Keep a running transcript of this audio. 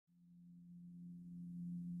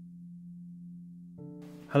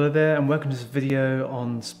Hello there and welcome to this video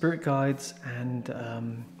on spirit guides and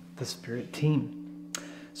the spirit team.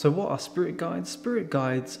 So what are spirit guides? Spirit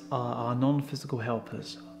guides are our non-physical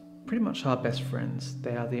helpers, pretty much our best friends.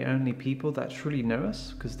 They are the only people that truly know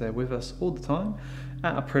us because they're with us all the time,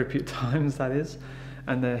 at appropriate times that is,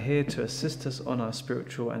 and they're here to assist us on our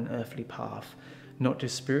spiritual and earthly path. Not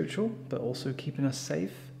just spiritual, but also keeping us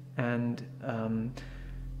safe and on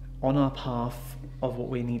our path of what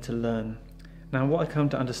we need to learn. Now, what I come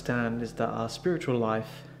to understand is that our spiritual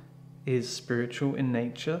life is spiritual in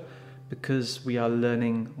nature because we are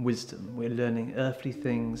learning wisdom. We're learning earthly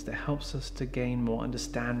things that helps us to gain more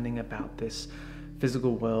understanding about this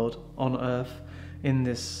physical world on earth, in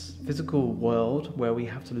this physical world where we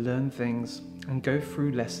have to learn things and go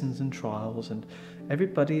through lessons and trials, and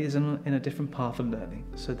everybody is in a different path of learning.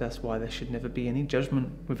 So that's why there should never be any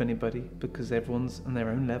judgment with anybody, because everyone's on their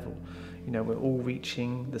own level. You know, we're all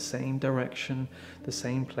reaching the same direction, the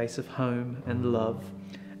same place of home and love,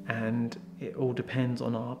 and it all depends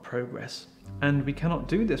on our progress. And we cannot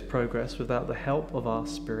do this progress without the help of our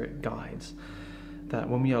spirit guides. That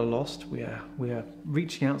when we are lost, we are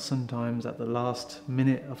reaching out sometimes at the last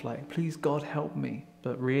minute of like, please God help me.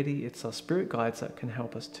 But really it's our spirit guides that can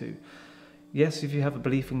help us too. Yes, if you have a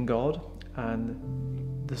belief in God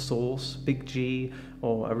and the source, big G,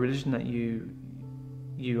 or a religion that you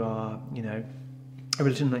are, a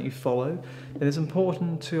religion that you follow, then it's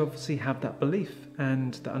important to obviously have that belief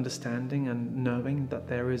and the understanding and knowing that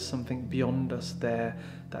there is something beyond us there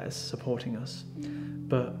that is supporting us.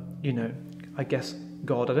 But, I guess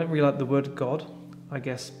God, I don't really like the word God. I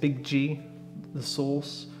guess big G, the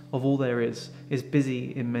source of all there is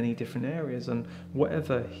busy in many different areas, and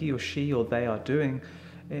whatever he or she or they are doing,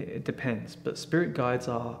 it depends. But spirit guides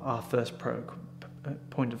are our first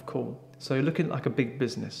point of call. So looking like a big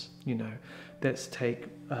business, let's take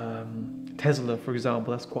Tesla, for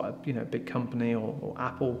example. That's quite a big company, or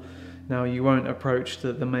Apple. Now you won't approach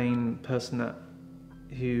the main person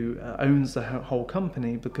who owns the whole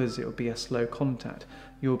company, because it will be a slow contact.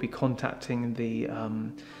 You'll be contacting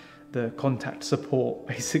the contact support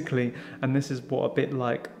basically, and this is what a bit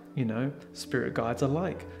like spirit guides are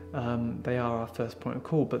like. They are our first point of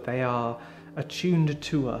call, but they are attuned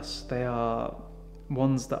to us. They are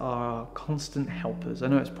ones that are constant helpers. I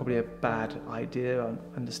know it's probably a bad idea on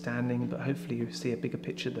understanding, but hopefully you see a bigger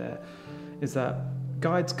picture there, is that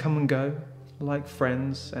guides come and go like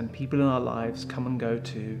friends, and people in our lives come and go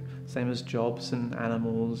too, same as jobs and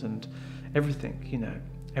animals and everything.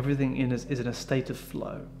 Everything is in a state of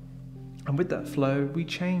flow, and with that flow we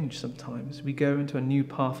change sometimes. We go into a new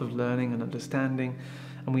path of learning and understanding,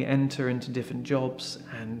 and we enter into different jobs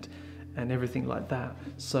and everything like that.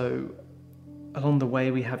 So along the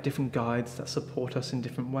way we have different guides that support us in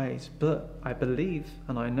different ways, but I believe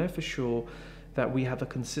and I know for sure that we have a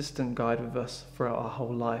consistent guide with us throughout our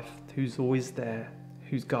whole life, who's always there,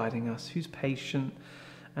 who's guiding us, who's patient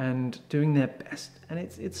and doing their best. And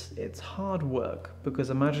it's hard work, because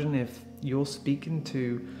imagine if you're speaking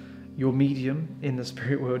to your medium in the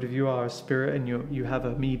spirit world. If you are a spirit and you have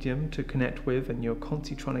a medium to connect with, and you're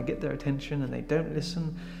constantly trying to get their attention and they don't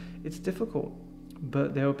listen, it's difficult.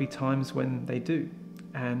 But there will be times when they do,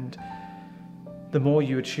 and the more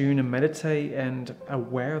you attune and meditate and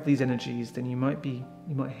aware of these energies, then you might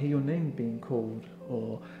hear your name being called,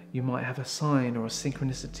 or you might have a sign or a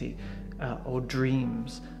synchronicity, or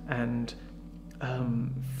dreams. And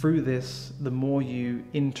through this, the more you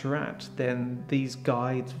interact, then these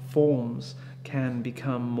guide forms can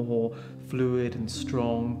become more fluid and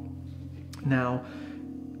strong. Now,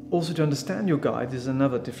 also to understand your guides is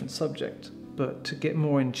another different subject. But to get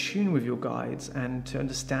more in tune with your guides and to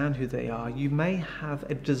understand who they are, you may have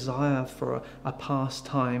a desire for a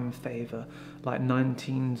pastime favor, like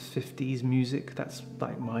 1950s music. That's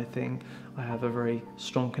like my thing. I have a very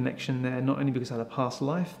strong connection there, not only because I had a past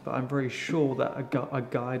life, but I'm very sure that a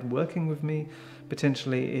guide working with me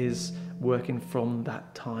potentially is working from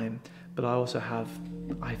that time. But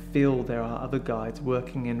I feel there are other guides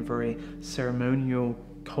working in very ceremonial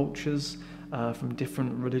cultures, from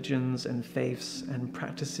different religions and faiths and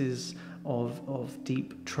practices of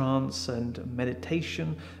deep trance and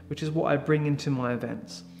meditation, which is what I bring into my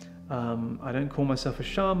events. I don't call myself a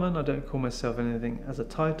shaman. I don't call myself anything as a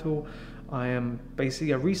title. I am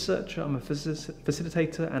basically a researcher. I'm a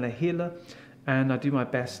facilitator and a healer, and I do my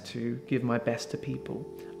best to give my best to people.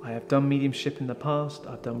 I have done mediumship in the past.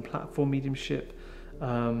 I've done platform mediumship,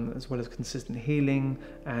 as well as consistent healing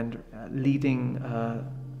and leading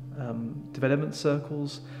development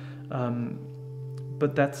circles,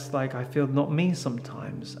 but that's like, I feel, not me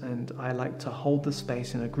sometimes, and I like to hold the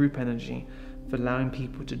space in a group energy for allowing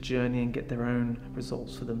people to journey and get their own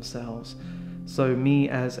results for themselves. So me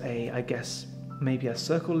as a, I guess, maybe a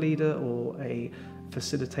circle leader or a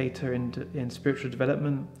facilitator in spiritual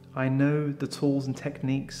development, I know the tools and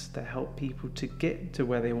techniques that help people to get to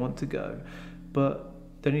where they want to go, but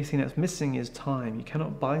the only thing that's missing is time. You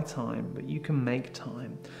cannot buy time, but you can make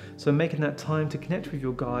time. So making that time to connect with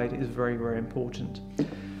your guide is very, very important.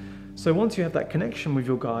 So once you have that connection with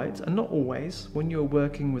your guides, and not always, when you're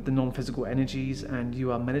working with the non-physical energies and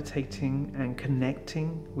you are meditating and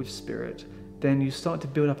connecting with spirit, then you start to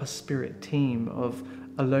build up a spirit team of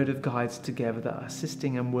a load of guides together that are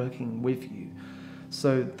assisting and working with you.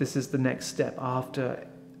 So this is the next step after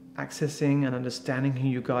accessing and understanding who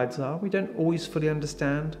your guides are. We don't always fully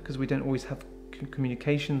understand because we don't always have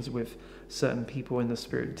communications with certain people in the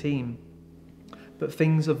spirit team, but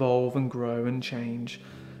things evolve and grow and change.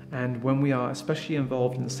 And when we are especially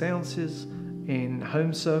involved in seances, in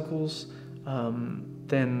home circles,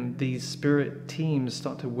 then these spirit teams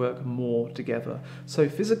start to work more together. So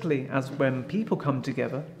physically, as when people come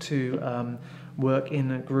together to work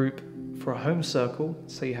in a group for a home circle,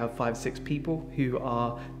 so you have 5-6 people who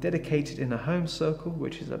are dedicated in a home circle,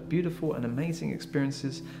 which is a beautiful and amazing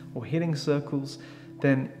experiences, or healing circles,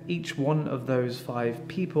 then each one of those 5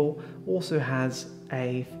 people also has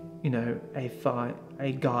a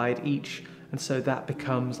guide each, and so that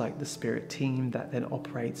becomes like the spirit team that then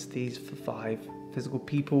operates these 5 physical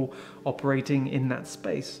people operating in that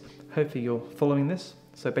space. Hopefully you're following this.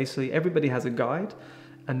 So basically everybody has a guide,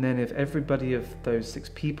 and then if everybody of those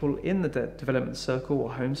 6 people in the development circle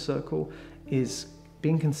or home circle is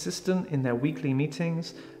being consistent in their weekly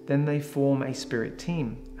meetings, then they form a spirit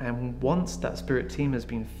team. And once that spirit team has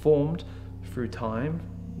been formed through time,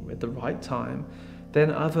 at the right time,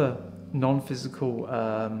 then other non-physical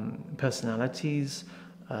personalities,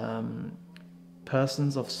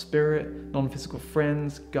 persons of spirit, non-physical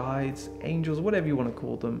friends, guides, angels, whatever you want to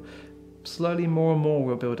call them, slowly more and more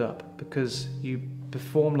will build up, because you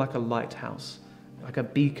perform like a lighthouse, like a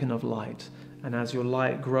beacon of light. And as your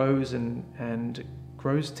light grows and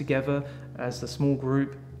grows together, as the small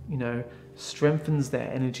group, strengthens their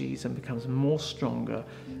energies and becomes more stronger,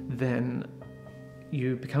 then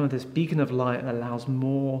you become this beacon of light and allows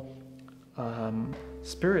more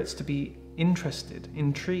spirits to be interested,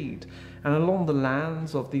 intrigued. And along the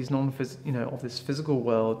lands of these of this physical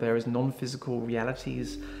world, there is non-physical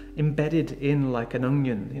realities embedded in like an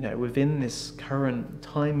onion. Within this current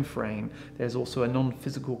time frame, there's also a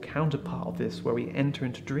non-physical counterpart of this where we enter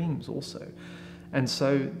into dreams also. And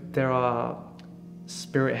so there are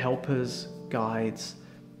spirit helpers, guides.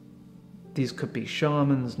 These could be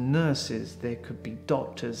shamans, nurses, they could be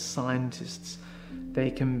doctors, scientists, they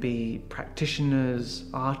can be practitioners,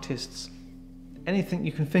 artists, anything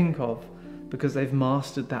you can think of, because they've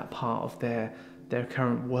mastered that part of their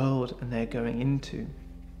current world and they're going into.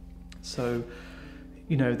 So,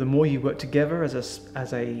 the more you work together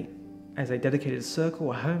as a dedicated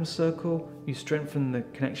circle, a home circle, you strengthen the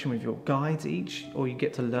connection with your guides each, or you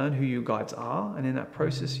get to learn who your guides are, and in that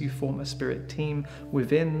process you form a spirit team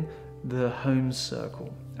within the home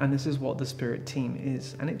circle. And this is what the spirit team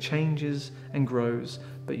is, and it changes and grows,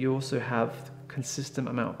 but you also have consistent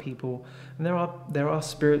amount of people. And there are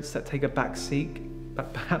spirits that take a back seat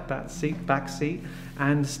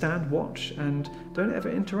and stand watch and don't ever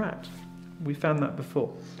interact. We found that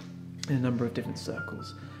before in a number of different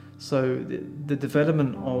circles. So the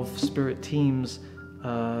development of spirit teams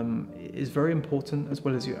is very important, as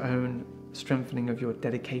well as your own strengthening of your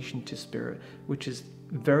dedication to spirit, which is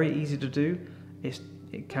very easy to do.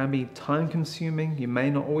 It can be time consuming. You may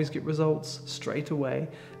not always get results straight away,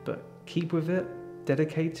 but keep with it,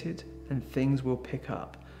 dedicated, and things will pick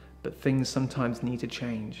up. But things sometimes need to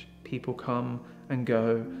change. People come and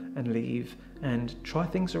go and leave, and try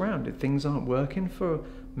things around. If things aren't working for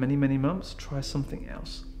many, many months, try something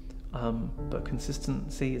else. But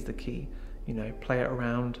consistency is the key. Play it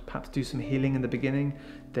around, perhaps do some healing in the beginning,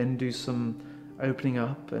 then do some opening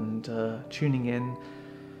up and tuning in.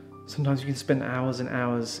 Sometimes you can spend hours and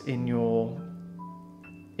hours in your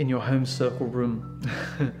home circle room,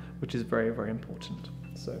 which is very, very important.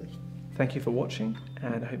 So thank you for watching,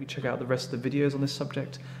 and I hope you check out the rest of the videos on this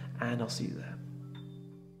subject, and I'll see you there.